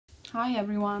Hi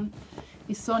everyone,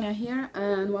 it's Sonia here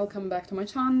and welcome back to my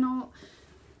channel.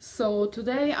 So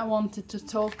today I wanted to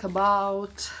talk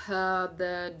about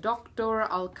the Dr.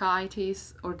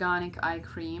 Alkaitis Organic Eye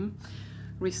Cream,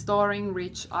 Restoring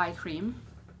Rich Eye Cream.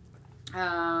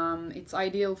 It's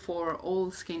ideal for all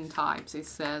skin types, it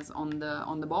says on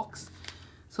the box.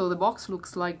 So the box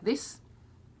looks like this.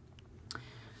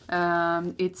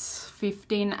 It's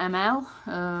 15 ml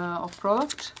of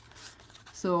product.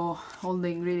 So all the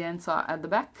ingredients are at the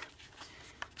back,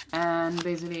 and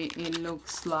basically it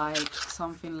looks like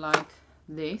something like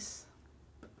this.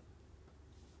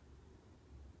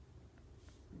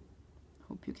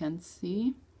 Hope you can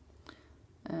see,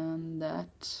 and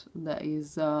that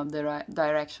is the right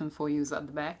direction for use at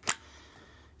the back.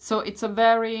 So it's a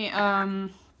very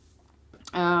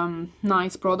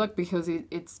nice product because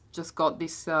it's just got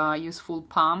this useful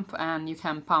pump, and you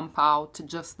can pump out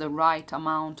just the right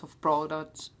amount of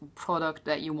product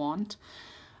that you want,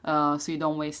 so you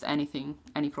don't waste any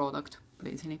product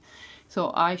basically.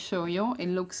 So I show you, it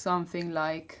looks something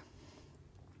like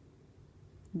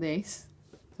this.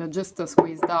 So just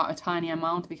squeezed out a tiny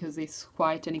amount because it's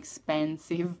quite an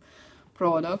expensive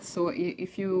product. So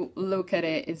if you look at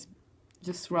it, it's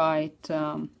just right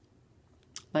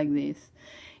like this.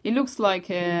 It looks like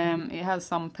it has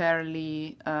some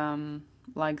pearly,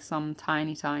 like some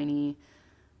tiny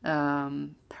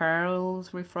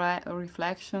pearls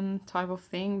reflection type of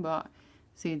thing, but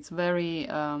see, it's very,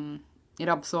 it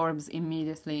absorbs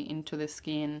immediately into the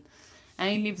skin, and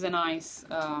it leaves a nice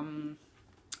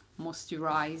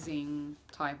moisturizing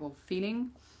type of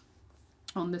feeling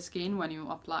on the skin when you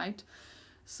apply it.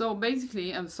 So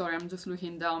basically, I'm sorry, I'm just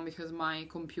looking down because my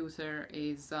computer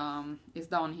is down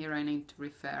here. I need to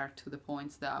refer to the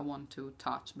points that I want to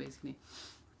touch basically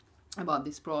about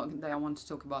this product, that I want to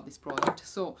talk about this product.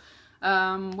 So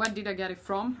where did I get it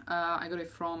from? I got it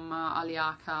from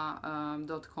aliaka.com.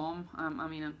 I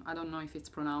mean, I don't know if it's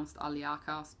pronounced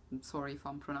Aliaka, sorry if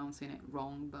I'm pronouncing it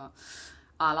wrong, but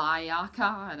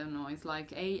Alayaka, I don't know, it's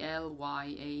like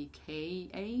Alyaka.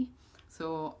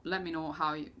 So let me know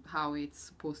how it's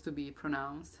supposed to be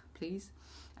pronounced, please.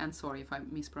 And sorry if I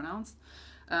mispronounced.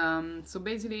 So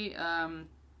basically,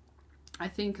 I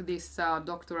think this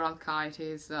Dr.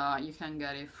 Alkaitis, you can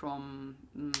get it from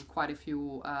quite a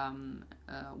few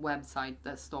websites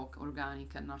that stock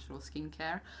organic and natural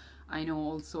skincare. I know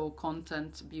also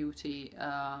Content Beauty,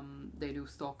 they do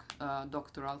stock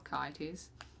Dr. Alkaitis.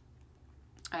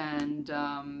 And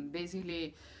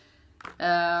basically,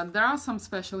 there are some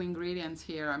special ingredients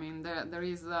here. I mean, there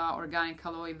is organic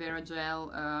aloe vera gel,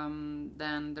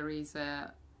 then there is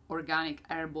a organic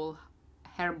herbal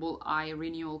eye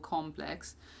renewal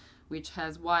complex, which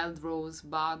has wild rose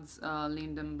buds,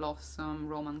 linden blossom,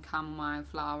 Roman chamomile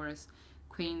flowers,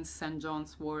 Queen's St.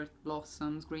 John's wort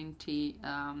blossoms, green tea,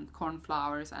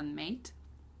 cornflowers, and mate.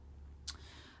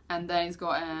 And then it's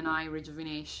got an eye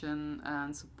rejuvenation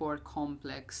and support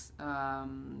complex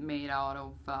made out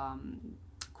of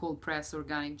cold pressed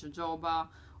organic jojoba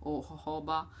or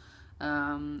jojoba,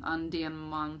 Andean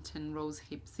mountain rose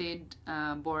hip seed,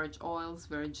 borage oils,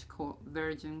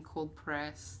 virgin cold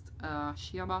pressed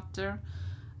shea butter,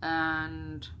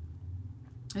 and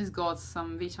it's got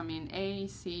some vitamin A,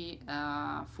 C,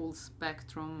 full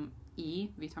spectrum E,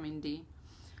 vitamin D,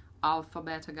 alpha,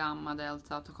 beta, gamma,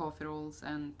 delta, tocopherols,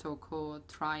 and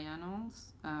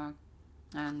tocotrienols,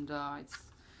 and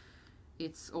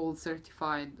it's all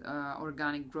certified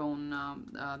organic grown.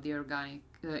 The organic,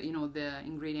 you know, the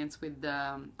ingredients with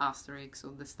the asterisk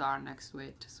or the star next to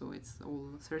it. So it's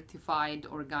all certified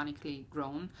organically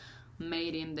grown,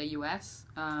 made in the US.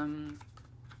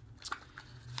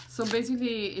 So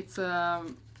basically, it's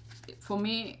for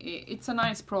me, it's a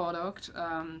nice product.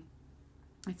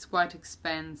 It's quite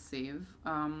expensive.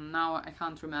 Now I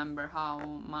can't remember how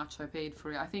much I paid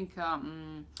for it. I think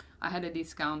I had a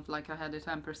discount, like I had a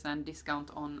 10% discount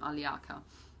on Aliaka.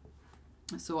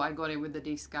 So I got it with the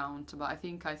discount, but I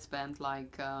think I spent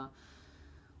like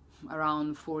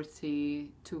around £42,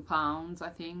 I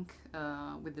think,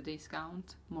 with the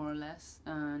discount, more or less.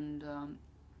 And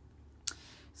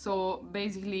so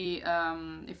basically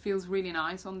it feels really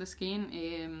nice on the skin.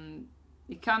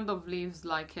 It kind of leaves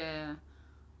like a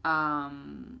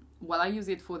well, I use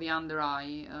it for the under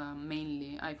eye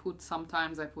mainly.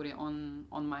 Sometimes I put it on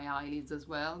my eyelids as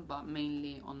well, but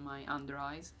mainly on my under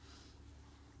eyes.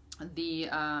 It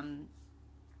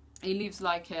leaves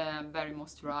like a very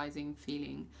moisturizing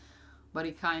feeling, but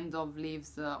it kind of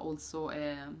leaves also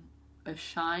a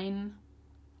shine,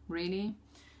 really.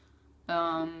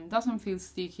 Doesn't feel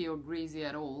sticky or greasy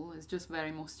at all. It's just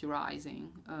very moisturizing,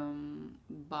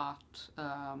 but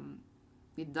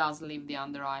it does leave the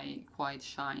under eye quite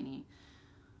shiny.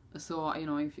 So, you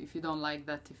know, if you don't like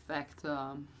that effect,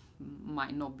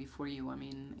 might not be for you. I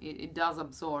mean, it does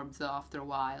absorb after a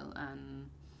while, and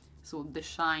so the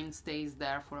shine stays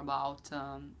there for about,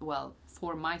 well,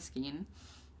 for my skin,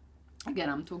 again,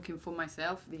 I'm talking for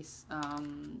myself, this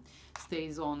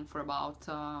stays on for about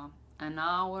an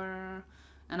hour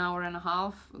and a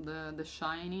half, the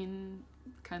shining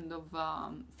kind of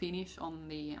finish on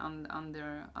the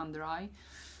under eye.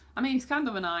 I mean, it's kind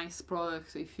of a nice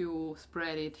product if you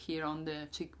spread it here on the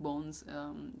cheekbones.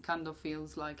 Kind of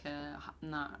feels like a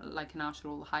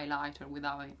natural highlighter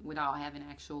without having an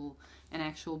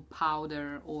actual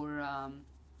powder or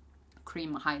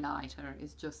cream highlighter.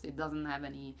 It's just, it doesn't have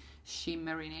any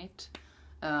shimmer in it.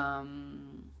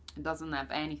 It doesn't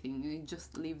have anything. It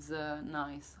just leaves a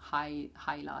nice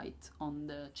highlight on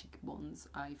the cheekbones,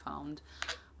 I found.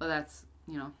 But that's,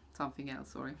 you know, something else.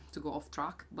 Sorry to go off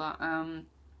track, but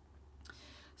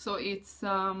so it's would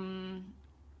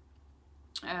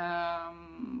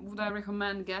I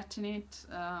recommend getting it?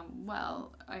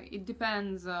 Well, it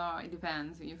depends. It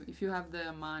depends. If you have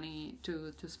the money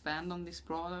to spend on this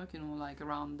product, you know, like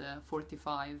around the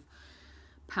 £45,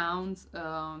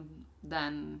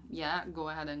 then yeah, go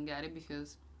ahead and get it,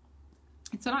 because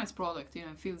it's a nice product. You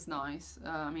know, it feels nice.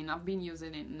 I mean, I've been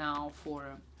using it now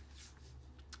for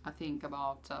I think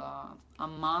about a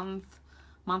month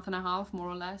and a half,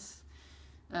 more or less.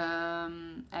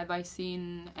 Have I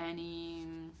seen any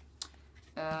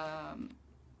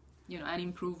you know, any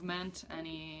improvement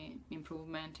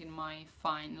in my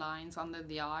fine lines under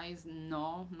the eyes?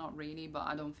 No, not really, but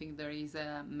I don't think there is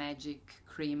a magic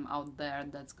cream out there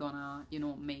that's gonna, you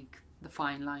know, make the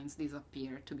fine lines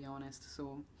disappear, to be honest.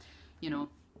 So, you know,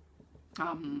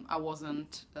 I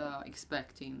wasn't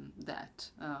expecting that,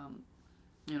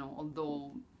 you know,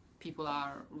 although people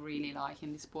are really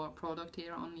liking this product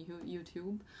here on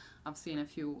YouTube. I've seen a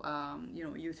few, you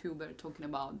know, YouTubers talking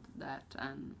about that,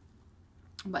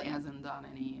 but it hasn't done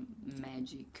any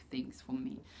magic things for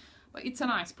me. But it's a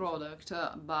nice product,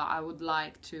 but I would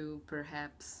like to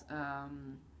perhaps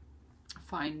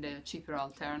find a cheaper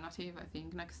alternative, I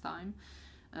think, next time.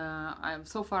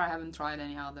 So far I haven't tried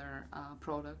any other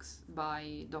products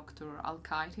by Dr.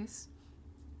 Alkaitis.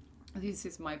 This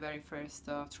is my very first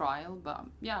trial, but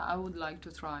yeah, I would like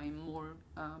to try more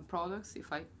products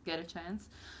if I get a chance.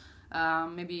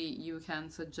 Maybe you can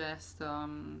suggest,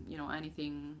 you know,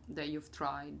 anything that you've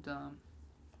tried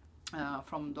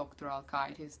from Dr.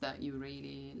 Alkaitis that you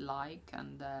really like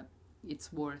and that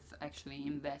it's worth actually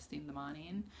investing the money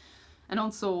in. And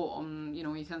also, you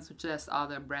know, you can suggest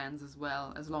other brands as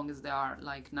well, as long as they are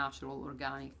like natural,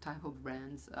 organic type of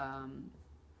brands.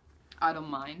 I don't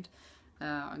mind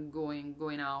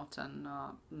going out and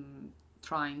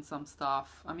trying some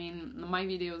stuff. I mean, my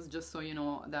videos, just so you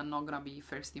know, they're not gonna be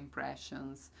first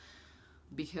impressions,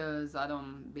 because I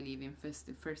don't believe in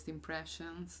first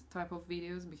impressions type of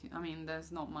videos. Because, I mean,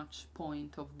 there's not much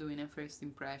point of doing a first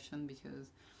impression,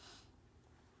 because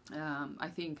I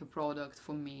think a product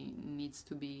for me needs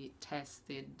to be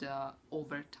tested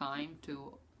over time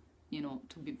to, you know,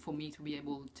 for me to be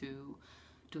able to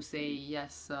say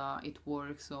yes, it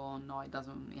works, or no, it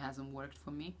hasn't worked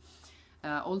for me.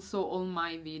 Also, all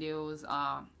my videos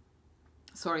are,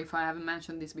 sorry if I haven't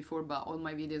mentioned this before, but all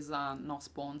my videos are not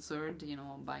sponsored, you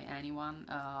know, by anyone.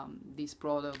 These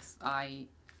products I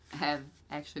have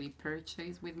actually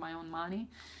purchased with my own money.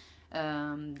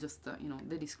 Just you know,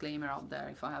 the disclaimer out there,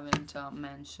 if I haven't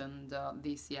mentioned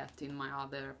this yet in my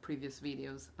other previous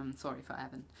videos. I'm sorry if I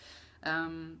haven't.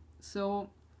 So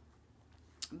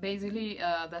basically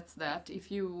that's that.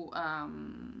 If you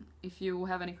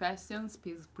have any questions,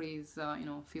 please you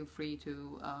know, feel free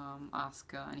to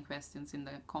ask any questions in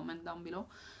the comment down below,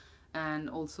 and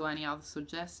also any other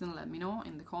suggestion, let me know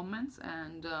in the comments.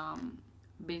 And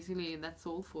basically that's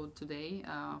all for today,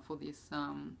 for this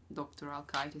Dr.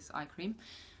 Alkaitis eye cream.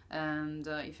 And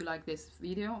if you like this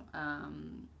video,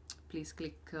 please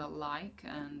click like,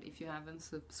 and if you haven't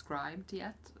subscribed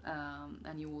yet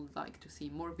and you would like to see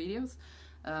more videos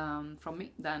from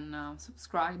me, then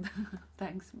subscribe.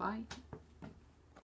 Thanks, bye.